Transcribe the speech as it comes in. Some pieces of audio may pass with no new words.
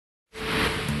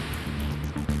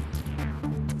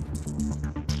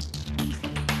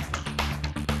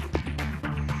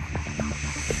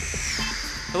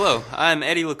Hello, I'm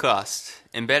Eddie Lacoste,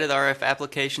 Embedded RF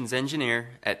Applications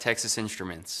Engineer at Texas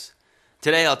Instruments.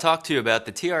 Today I'll talk to you about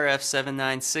the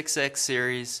TRF796x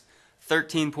series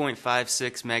 13.56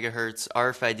 MHz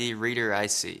RFID Reader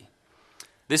IC.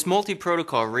 This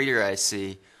multi-protocol reader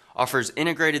IC offers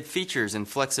integrated features and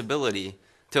flexibility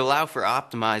to allow for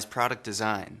optimized product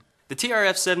design. The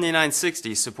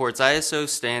TRF7960 supports ISO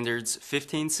standards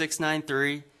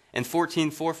 15693 and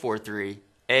 14443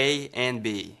 A and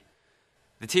B.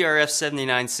 The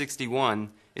TRF7961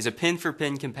 is a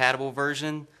pin-for-pin compatible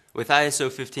version with ISO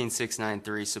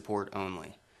 15693 support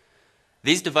only.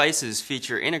 These devices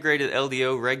feature integrated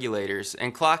LDO regulators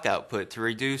and clock output to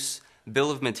reduce bill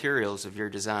of materials of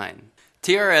your design.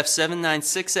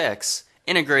 TRF796x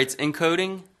integrates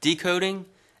encoding, decoding,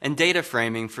 and data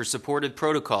framing for supported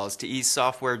protocols to ease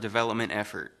software development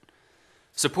effort.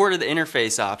 Supported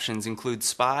interface options include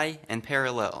SPI and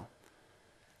Parallel.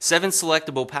 7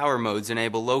 selectable power modes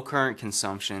enable low current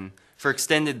consumption for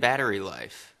extended battery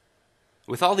life.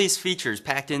 With all these features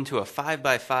packed into a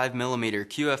 5x5mm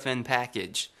QFN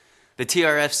package, the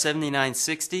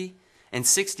TRF7960 and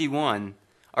 61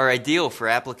 are ideal for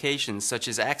applications such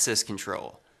as access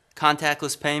control,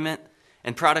 contactless payment,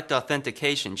 and product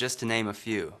authentication, just to name a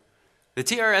few. The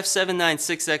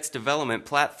TRF796x development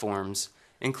platforms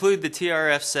include the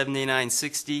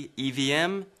TRF7960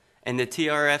 EVM and the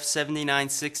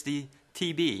TRF7960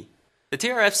 TB. The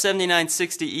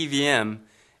TRF7960 EVM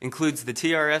includes the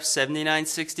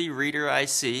TRF7960 Reader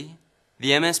IC,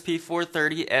 the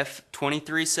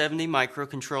MSP430F2370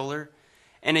 microcontroller,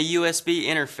 and a USB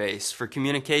interface for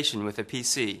communication with a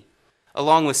PC,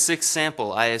 along with 6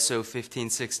 sample ISO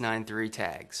 15693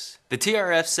 tags. The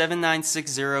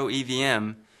TRF7960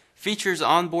 EVM features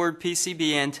onboard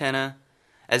PCB antenna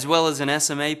as well as an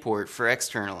SMA port for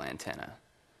external antenna.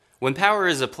 When power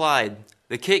is applied,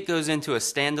 the kit goes into a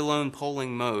standalone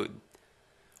polling mode.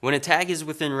 When a tag is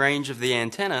within range of the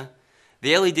antenna,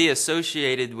 the LED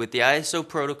associated with the ISO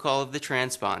protocol of the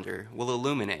transponder will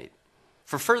illuminate.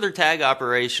 For further tag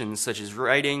operations such as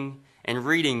writing and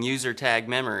reading user tag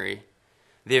memory,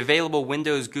 the available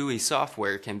Windows GUI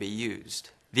software can be used.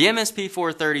 The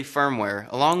MSP430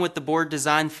 firmware, along with the board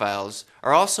design files,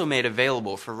 are also made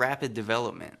available for rapid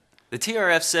development. The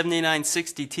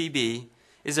TRF7960 TB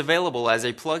is available as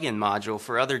a plug-in module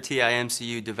for other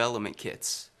TI-MCU development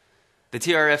kits. The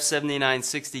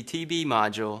TRF7960 TB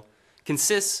module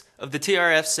consists of the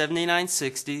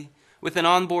TRF7960 with an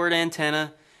onboard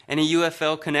antenna and a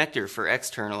UFL connector for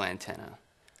external antenna.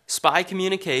 SPI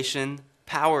communication,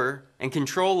 power, and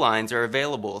control lines are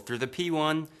available through the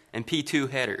P1 and P2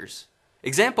 headers.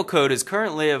 Example code is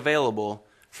currently available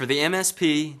for the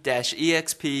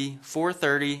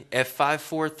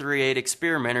MSP-EXP430F5438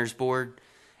 experimenters board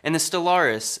and the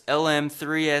Stellaris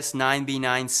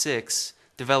LM3S9B96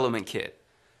 development kit.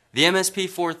 The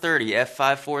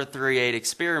MSP430F5438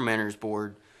 experimenters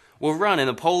board will run in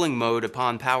the polling mode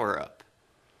upon power up.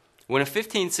 When a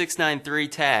 15693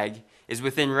 tag is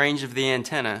within range of the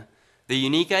antenna, the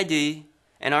unique ID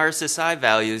and RSSI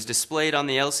values displayed on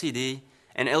the LCD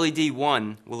and LED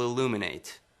 1 will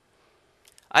illuminate.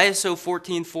 ISO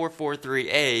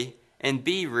 14443A and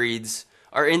B reads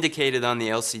are indicated on the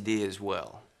LCD as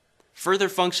well. Further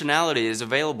functionality is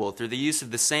available through the use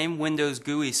of the same Windows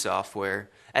GUI software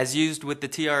as used with the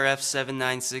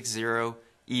TRF7960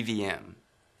 EVM.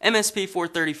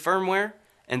 MSP430 firmware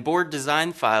and board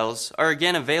design files are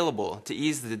again available to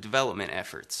ease the development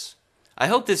efforts. I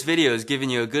hope this video has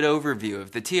given you a good overview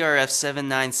of the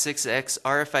TRF796x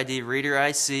RFID Reader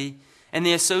IC and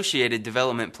the associated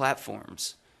development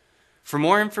platforms. For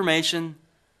more information,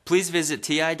 please visit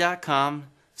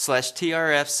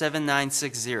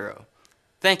ti.com/TRF7960.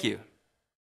 Thank you.